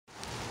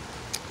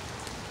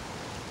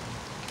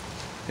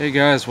Hey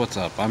guys, what's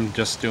up? I'm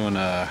just doing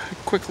a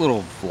quick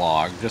little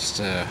vlog just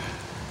to,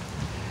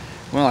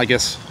 well, I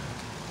guess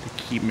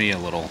to keep me a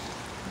little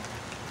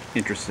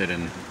interested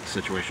in the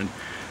situation.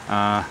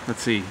 Let's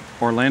see,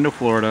 Orlando,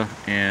 Florida,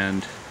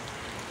 and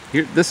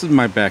here, this is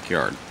my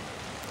backyard.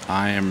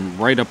 I am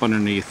right up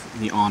underneath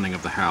the awning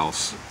of the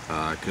house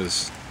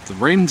because the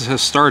rain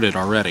has started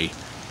already.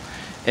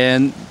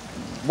 And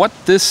what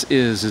this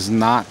is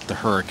not the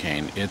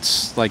hurricane.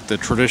 It's like the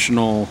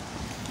traditional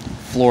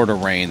Florida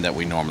rain that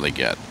we normally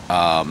get.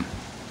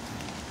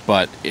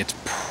 But it's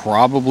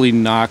probably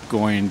not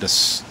going to,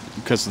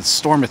 because the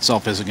storm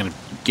itself isn't going to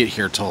get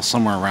here till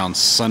somewhere around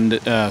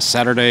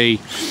Saturday,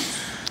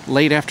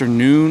 late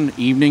afternoon,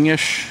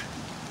 evening-ish,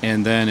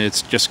 and then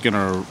it's just going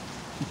to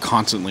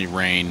constantly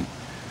rain,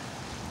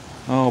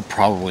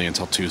 probably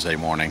until Tuesday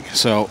morning.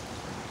 So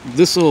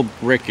this little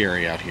brick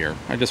area out here,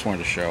 I just wanted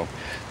to show.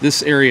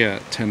 This area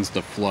tends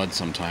to flood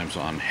sometimes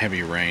on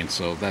heavy rain,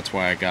 so that's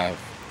why I got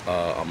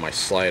on my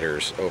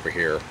sliders over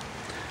here.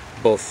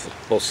 Both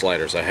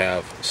sliders, I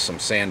have some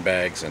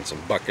sandbags and some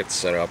buckets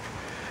set up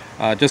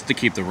just to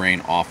keep the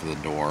rain off of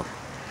the door.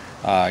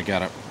 I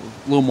got a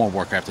little more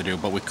work I have to do,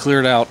 but we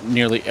cleared out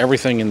nearly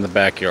everything in the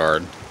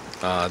backyard.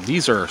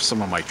 These are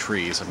some of my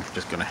trees. I'm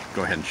just going to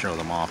go ahead and show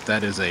them off.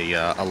 That is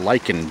a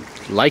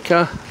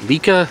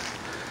Leica.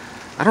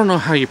 I don't know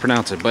how you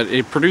pronounce it, but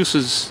it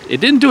produces. It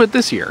didn't do it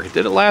this year. It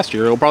did it last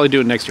year. It'll probably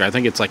do it next year. I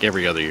think it's like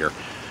every other year.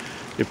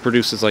 It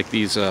produces like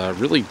these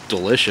really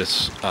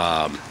delicious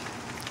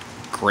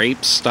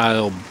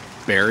grape-style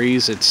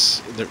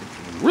berries. They're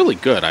really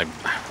good.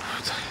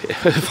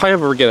 If I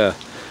ever get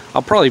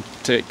I'll probably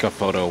take a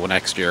photo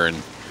next year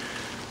and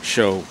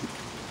show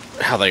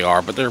how they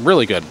are. But they're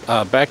really good.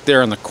 Back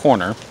there in the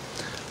corner,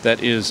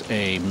 that is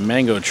a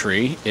mango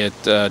tree. It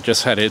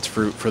just had its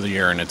fruit for the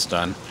year and it's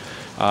done.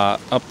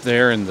 Up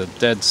there in the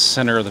dead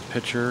center of the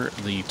picture,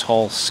 the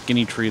tall,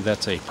 skinny tree,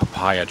 that's a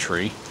papaya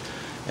tree.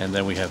 And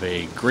then we have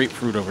a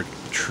grapefruit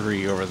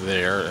tree over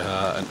there,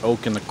 an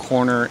oak in the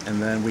corner,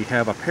 and then we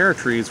have a pair of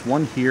trees,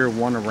 one here,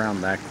 one around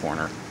that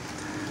corner.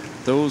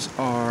 Those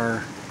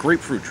are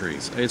grapefruit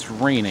trees. It's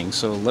raining,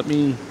 so I'm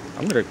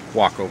going to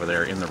walk over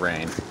there in the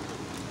rain.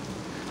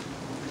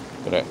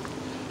 But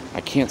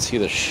I can't see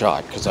the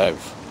shot because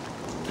I've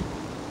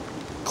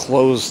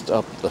closed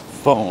up the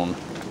phone.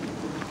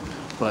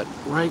 But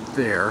right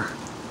there,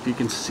 if you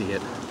can see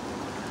it,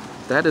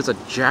 that is a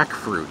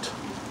jackfruit.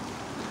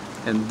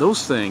 And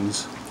those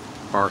things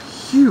are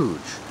huge.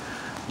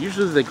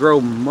 Usually they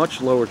grow much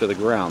lower to the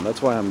ground.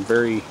 That's why I'm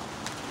very,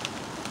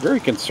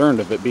 very concerned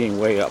of it being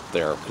way up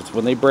there, because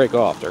when they break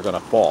off, they're going to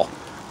fall.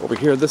 Over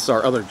here, this is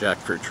our other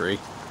jackfruit tree.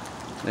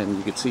 And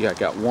you can see I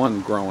got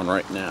one growing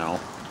right now.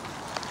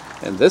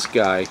 And this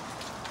guy,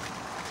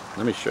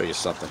 let me show you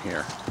something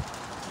here.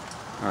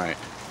 All right,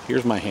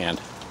 here's my hand.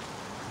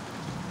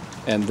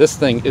 And this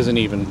thing isn't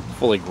even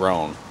fully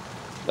grown.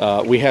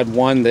 We had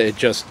one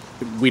that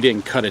we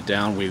didn't cut it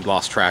down. We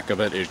lost track of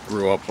it. It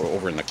grew up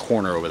over in the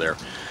corner over there.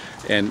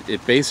 And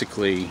it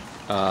basically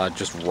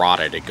just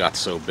rotted. It got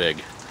so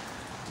big.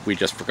 We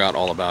just forgot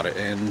all about it.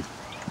 And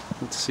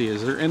let's see,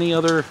 is there any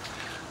other?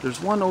 There's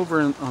one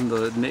over on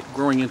the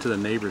growing into the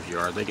neighbor's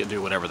yard. They can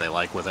do whatever they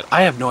like with it.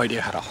 I have no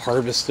idea how to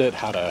harvest it,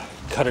 how to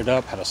cut it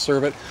up, how to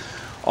serve it.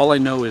 All I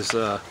know is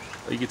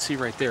you can see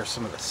right there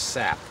some of the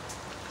sap.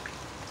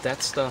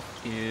 That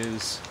stuff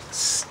is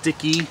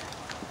sticky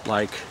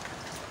like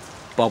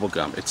bubble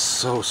gum. It's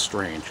so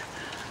strange.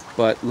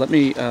 But let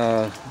me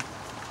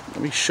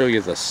show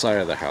you the side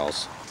of the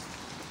house.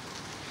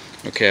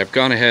 Okay, I've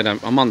gone ahead.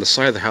 I'm on the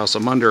side of the house.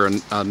 I'm under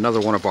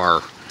another one of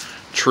our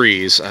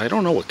trees. I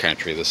don't know what kind of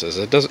tree this is.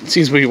 It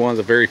seems to be one of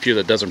the very few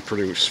that doesn't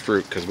produce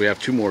fruit, because we have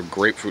two more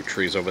grapefruit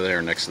trees over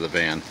there next to the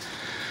van.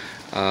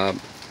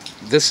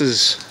 This is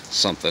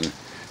something.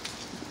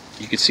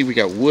 You can see we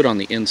got wood on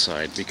the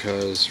inside,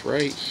 because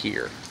right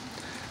here,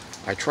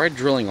 I tried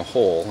drilling a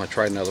hole. I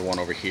tried another one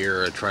over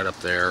here. I tried up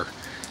there.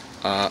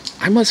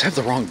 I must have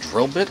the wrong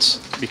drill bits,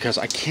 because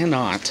I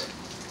cannot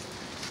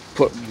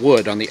put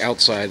wood on the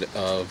outside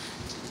of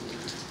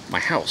my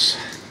house.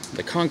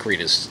 The concrete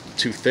is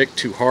too thick,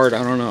 too hard.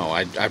 I don't know.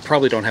 I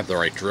probably don't have the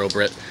right drill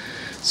bit.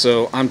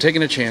 So I'm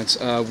taking a chance.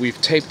 We've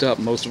taped up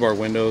most of our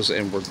windows,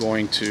 and we're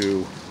going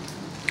to...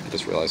 I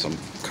just realized I'm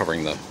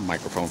covering the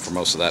microphone for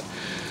most of that.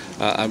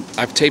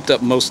 I've taped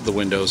up most of the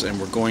windows, and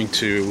we're going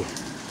to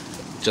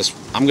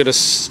I'm going to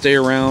stay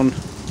around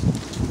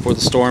for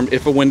the storm.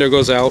 If a window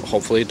goes out,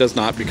 hopefully it does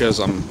not, because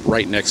I'm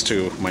right next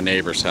to my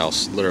neighbor's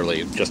house,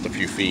 literally just a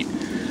few feet.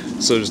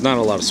 So there's not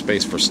a lot of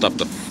space for stuff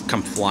to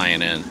come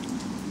flying in.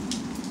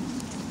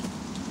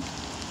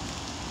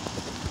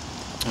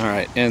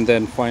 Alright, and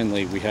then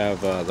finally we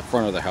have the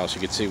front of the house.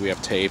 You can see we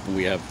have tape, and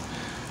we have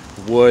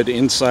wood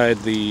inside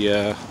the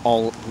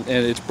and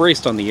it's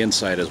braced on the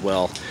inside as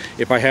well.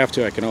 If I have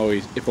to, I can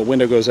always, if a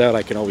window goes out,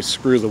 I can always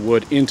screw the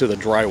wood into the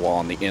drywall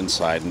on the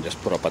inside and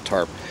just put up a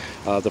tarp.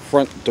 The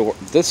front door,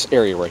 this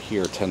area right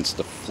here tends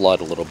to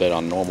flood a little bit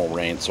on normal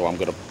rain, so I'm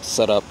going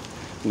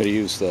to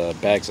use the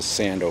bags of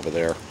sand over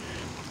there,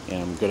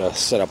 and I'm going to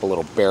set up a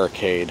little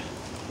barricade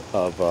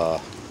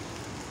of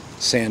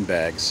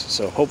sandbags.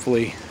 So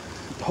hopefully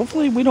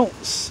we don't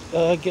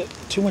get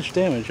too much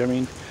damage. I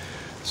mean,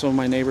 some of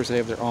my neighbors, they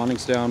have their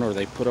awnings down or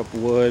they put up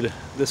wood.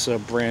 This is a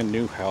brand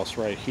new house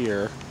right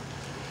here,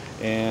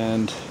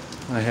 and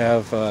I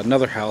have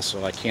another house,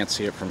 so I can't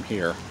see it from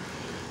here.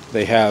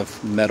 They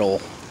have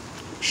metal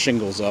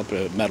shingles up,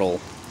 metal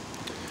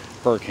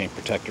hurricane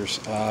protectors.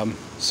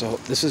 So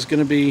this is going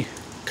to be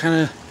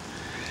kind of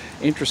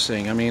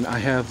interesting. I mean, I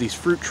have these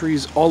fruit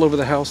trees all over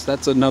the house.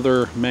 That's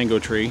another mango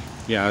tree.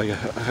 Yeah,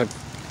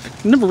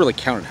 I've never really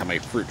counted how many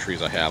fruit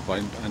trees I have. I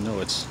know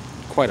it's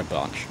quite a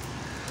bunch.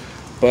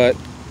 But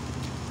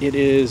it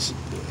is,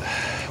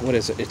 what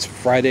is it? It's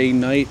Friday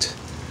night.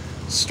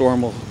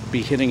 Storm will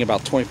be hitting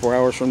about 24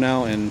 hours from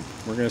now, and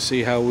we're going to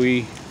see how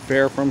we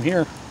fare from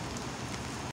here.